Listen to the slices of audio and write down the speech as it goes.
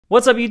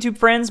What's up, YouTube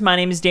friends? My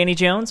name is Danny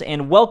Jones,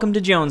 and welcome to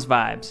Jones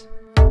Vibes.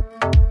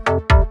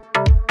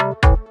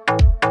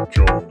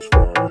 Jones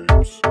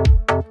Vibes.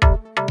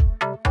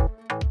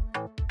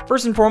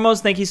 First and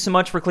foremost, thank you so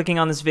much for clicking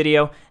on this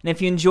video, and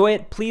if you enjoy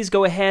it, please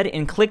go ahead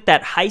and click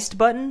that like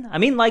button,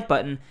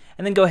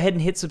 and then go ahead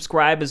and hit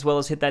subscribe as well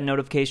as hit that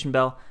notification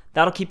bell.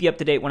 That'll keep you up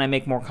to date when I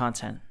make more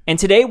content. And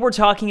today we're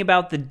talking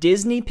about the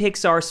Disney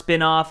Pixar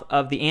spin-off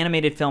of the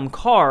animated film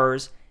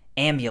Cars,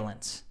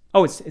 Ambulance.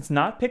 Oh, it's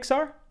not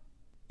Pixar?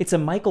 It's a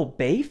Michael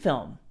Bay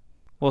film.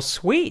 Well,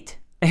 sweet.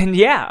 And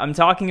yeah, I'm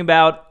talking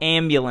about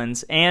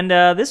Ambulance, and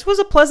this was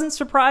a pleasant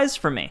surprise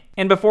for me.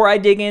 And before I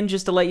dig in,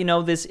 just to let you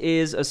know, this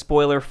is a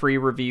spoiler-free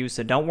review,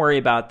 so don't worry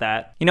about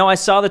that. You know, I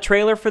saw the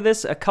trailer for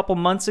this a couple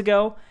months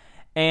ago,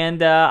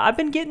 and I've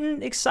been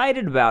getting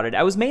excited about it.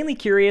 I was mainly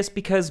curious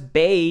because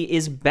Bay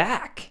is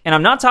back. And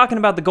I'm not talking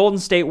about the Golden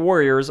State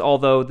Warriors,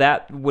 although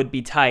that would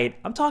be tight.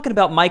 I'm talking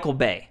about Michael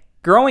Bay.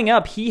 Growing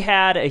up, he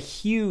had a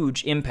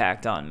huge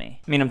impact on me.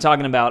 I mean, I'm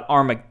talking about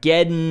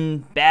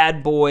Armageddon,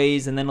 Bad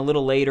Boys, and then a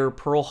little later,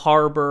 Pearl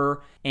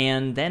Harbor,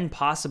 and then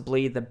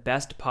possibly the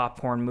best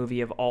popcorn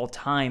movie of all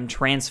time,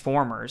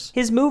 Transformers.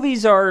 His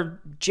movies are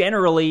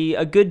generally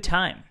a good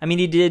time. I mean,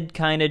 he did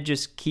kind of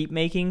just keep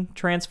making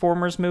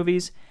Transformers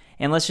movies,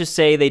 and let's just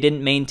say they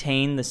didn't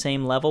maintain the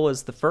same level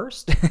as the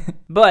first.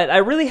 But I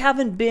really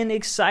haven't been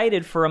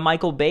excited for a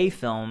Michael Bay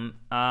film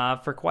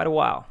for quite a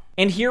while.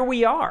 And here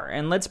we are,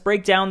 and let's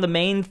break down the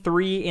main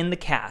three in the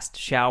cast,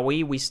 shall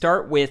we? We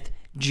start with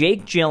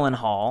Jake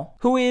Gyllenhaal,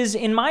 who is,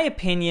 in my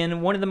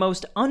opinion, one of the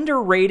most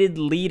underrated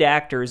lead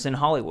actors in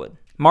Hollywood.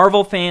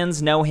 Marvel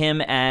fans know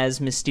him as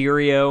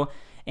Mysterio,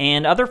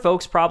 and other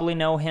folks probably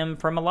know him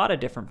from a lot of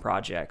different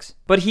projects.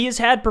 But he has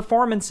had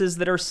performances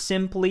that are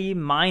simply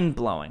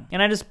mind-blowing,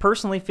 and I just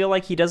personally feel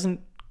like he doesn't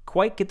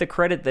quite get the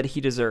credit that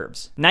he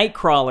deserves.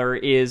 Nightcrawler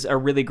is a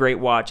really great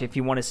watch if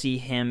you want to see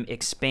him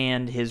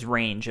expand his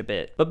range a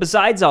bit. But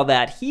besides all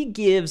that, he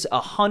gives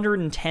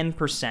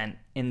 110%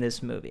 in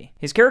this movie.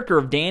 His character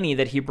of Danny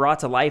that he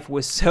brought to life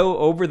was so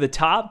over the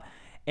top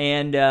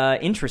and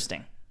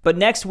interesting. But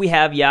next we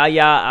have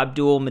Yahya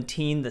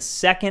Abdul-Mateen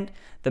II,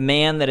 the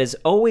man that is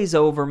always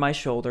over my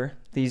shoulder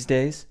these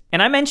days.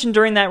 And I mentioned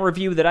during that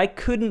review that I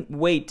couldn't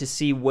wait to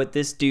see what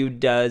this dude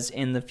does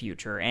in the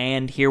future,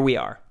 and here we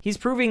are. He's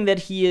proving that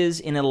he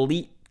is an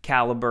elite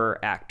caliber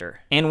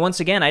actor. And once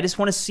again, I just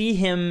want to see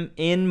him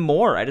in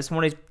more. I just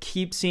want to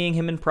keep seeing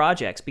him in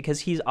projects because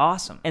he's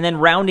awesome. And then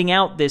rounding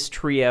out this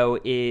trio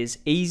is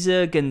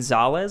Eiza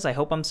González. I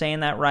hope I'm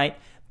saying that right.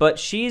 But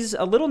she's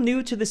a little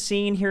new to the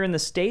scene here in the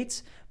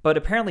States, but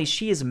apparently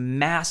she is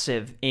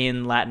massive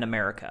in Latin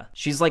America.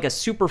 She's like a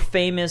super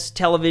famous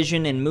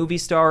television and movie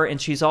star, and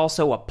she's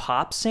also a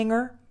pop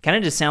singer. Kind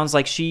of just sounds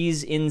like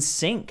she's in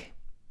sync,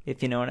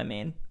 if you know what I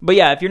mean. But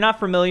yeah, if you're not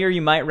familiar,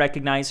 you might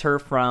recognize her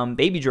from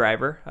Baby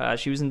Driver.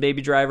 She was in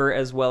Baby Driver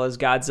as well as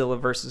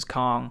Godzilla vs.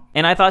 Kong.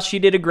 And I thought she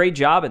did a great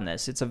job in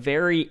this. It's a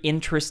very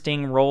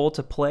interesting role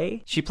to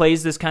play. She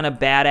plays this kind of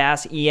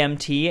badass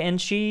EMT,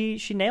 and she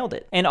nailed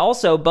it. And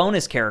also,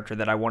 bonus character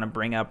that I want to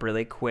bring up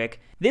really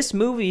quick. This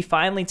movie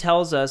finally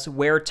tells us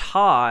where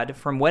Todd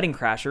from Wedding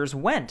Crashers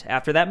went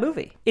after that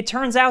movie. It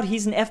turns out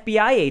he's an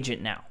FBI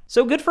agent now.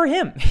 So good for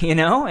him, you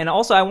know? And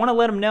also, I want to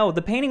let him know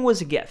the painting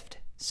was a gift.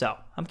 So,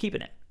 I'm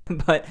keeping it.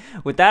 But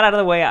with that out of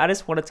the way, I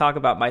just want to talk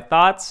about my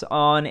thoughts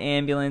on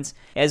Ambulance,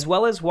 as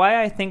well as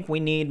why I think we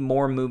need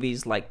more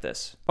movies like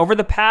this. Over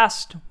the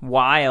past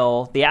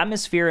while, the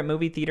atmosphere at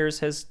movie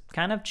theaters has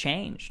kind of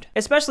changed,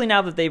 especially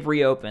now that they've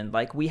reopened.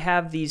 Like, we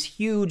have these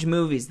huge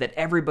movies that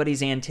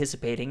everybody's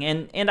anticipating,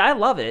 and I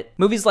love it.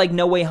 Movies like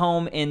No Way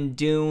Home and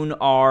Dune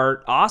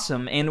are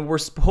awesome, and we're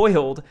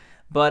spoiled.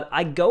 But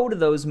I go to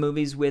those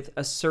movies with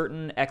a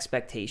certain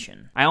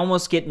expectation. I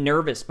almost get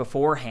nervous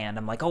beforehand.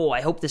 I'm like, oh,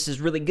 I hope this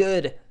is really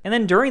good. And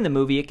then during the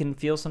movie, it can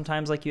feel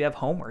sometimes like you have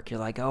homework.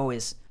 You're like, oh,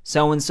 is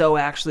so-and-so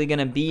actually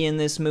gonna be in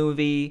this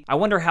movie? I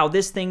wonder how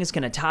this thing is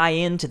gonna tie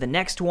into the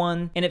next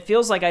one. And it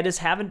feels like I just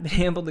haven't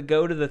been able to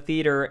go to the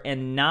theater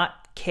and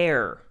not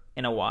care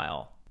in a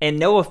while. And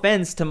no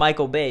offense to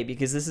Michael Bay,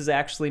 because this is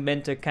actually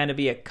meant to kind of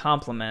be a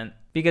compliment,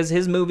 because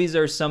his movies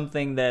are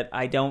something that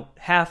I don't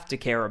have to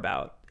care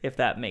about, if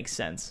that makes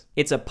sense.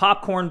 It's a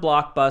popcorn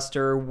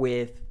blockbuster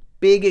with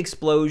big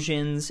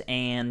explosions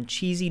and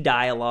cheesy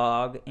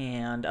dialogue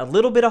and a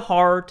little bit of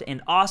heart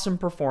and awesome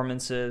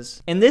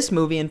performances. And this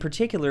movie in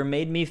particular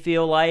made me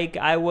feel like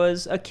I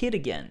was a kid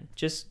again,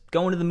 just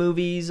going to the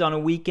movies on a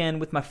weekend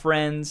with my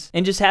friends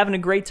and just having a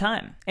great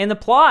time. And the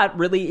plot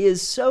really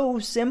is so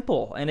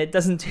simple, and it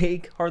doesn't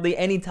take hardly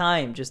any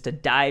time just to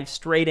dive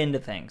straight into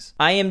things.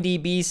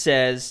 IMDb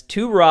says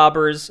 2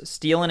 robbers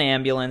steal an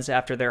ambulance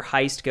after their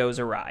heist goes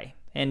awry.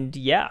 And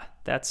yeah,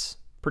 that's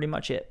pretty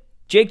much it.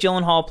 Jake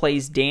Gyllenhaal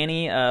plays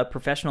Danny, a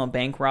professional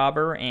bank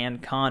robber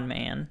and con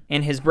man.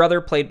 And his brother,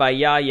 played by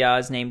Yahya,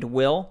 is named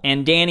Will.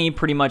 And Danny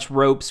pretty much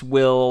ropes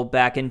Will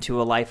back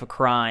into a life of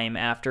crime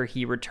after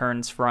he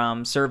returns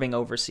from serving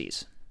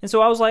overseas. And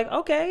so I was like,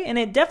 okay. And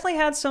it definitely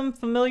had some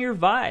familiar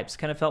vibes.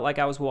 Kind of felt like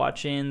I was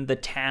watching The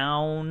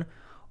Town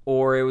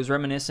or it was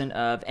reminiscent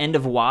of End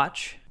of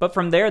Watch. But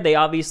from there, they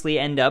obviously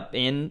end up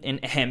in an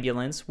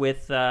ambulance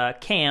with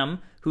Cam,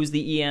 who's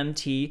the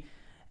EMT,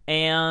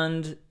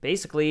 and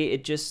basically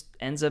it just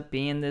ends up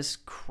being this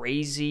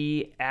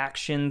crazy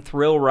action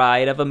thrill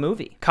ride of a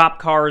movie. Cop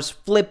cars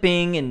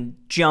flipping and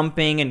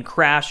jumping and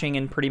crashing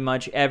in pretty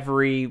much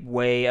every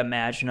way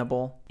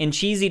imaginable. In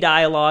cheesy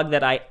dialogue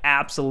that I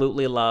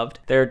absolutely loved,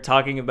 they're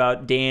talking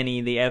about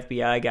Danny, the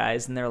FBI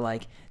guys, and they're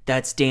like,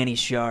 "That's Danny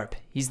Sharp.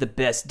 He's the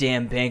best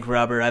damn bank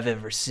robber I've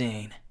ever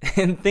seen."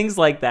 And things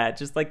like that.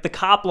 Just like the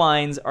cop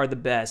lines are the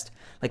best.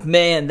 Like,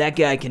 man, that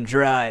guy can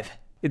drive.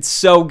 It's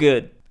so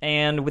good.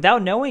 And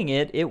without knowing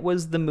it, it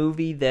was the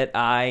movie that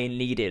I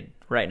needed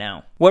right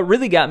now. What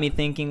really got me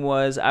thinking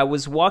was I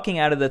was walking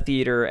out of the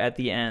theater at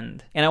the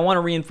end, and I want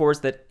to reinforce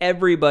that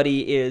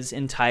everybody is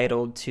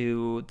entitled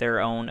to their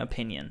own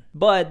opinion.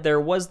 But there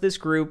was this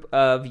group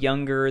of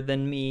younger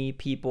than me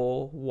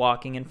people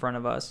walking in front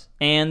of us,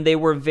 and they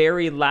were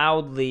very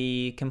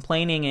loudly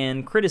complaining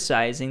and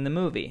criticizing the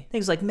movie.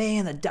 Things like,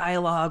 man, the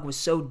dialogue was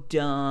so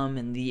dumb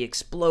and the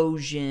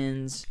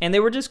explosions, and they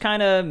were just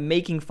kind of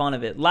making fun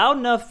of it, loud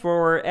enough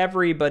for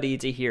everybody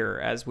to hear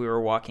as we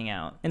were walking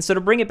out. And so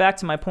to bring it back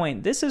to my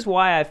point, this is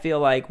why I feel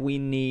like we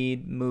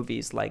need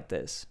movies like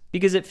this.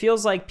 Because it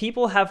feels like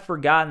people have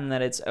forgotten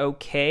that it's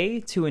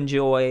okay to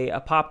enjoy a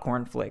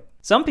popcorn flick.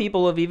 Some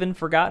people have even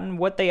forgotten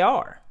what they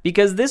are.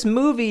 Because this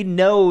movie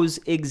knows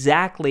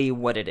exactly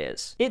what it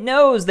is. It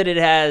knows that it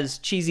has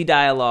cheesy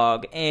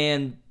dialogue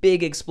and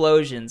big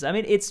explosions. I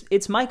mean,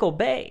 it's Michael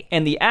Bay.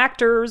 And the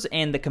actors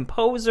and the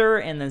composer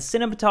and the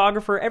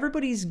cinematographer,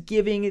 everybody's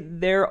giving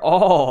their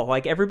all.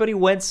 Like, everybody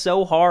went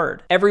so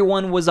hard.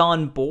 Everyone was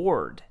on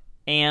board.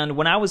 And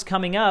when I was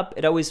coming up,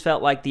 it always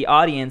felt like the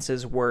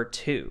audiences were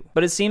too.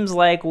 But it seems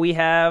like we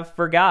have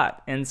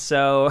forgot. And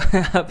so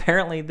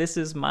apparently this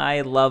is my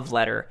love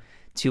letter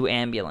to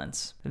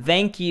Ambulance.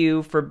 Thank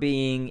you for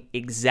being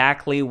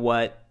exactly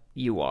what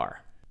you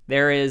are.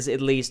 There is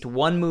at least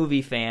one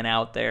movie fan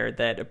out there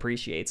that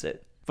appreciates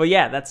it. But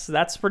yeah,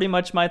 that's pretty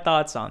much my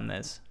thoughts on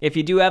this. If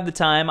you do have the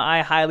time,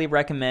 I highly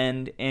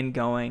recommend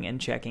going and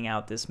checking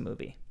out this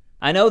movie.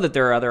 I know that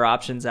there are other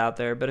options out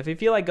there, but if you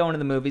feel like going to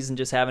the movies and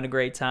just having a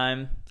great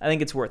time, I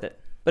think it's worth it.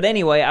 But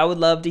anyway, I would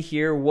love to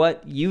hear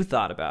what you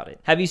thought about it.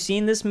 Have you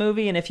seen this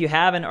movie? And if you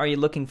haven't, are you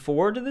looking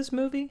forward to this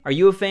movie? Are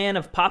you a fan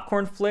of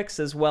popcorn flicks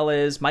as well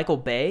as Michael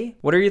Bay?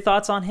 What are your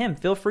thoughts on him?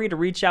 Feel free to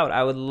reach out.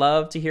 I would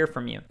love to hear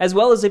from you. As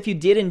well as if you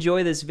did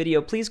enjoy this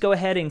video, please go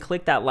ahead and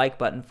click that like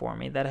button for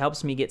me. That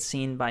helps me get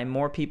seen by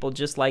more people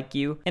just like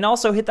you. And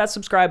also hit that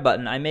subscribe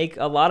button. I make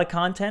a lot of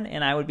content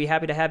and I would be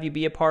happy to have you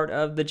be a part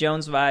of the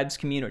Jones Vibes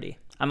community.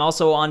 I'm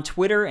also on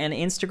Twitter and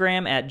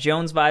Instagram at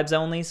Jones Vibes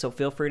Only, so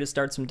feel free to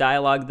start some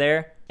dialogue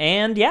there.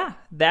 And yeah,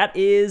 that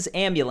is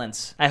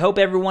Ambulance. I hope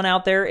everyone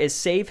out there is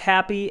safe,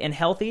 happy, and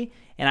healthy,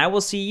 and I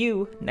will see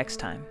you next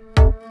time.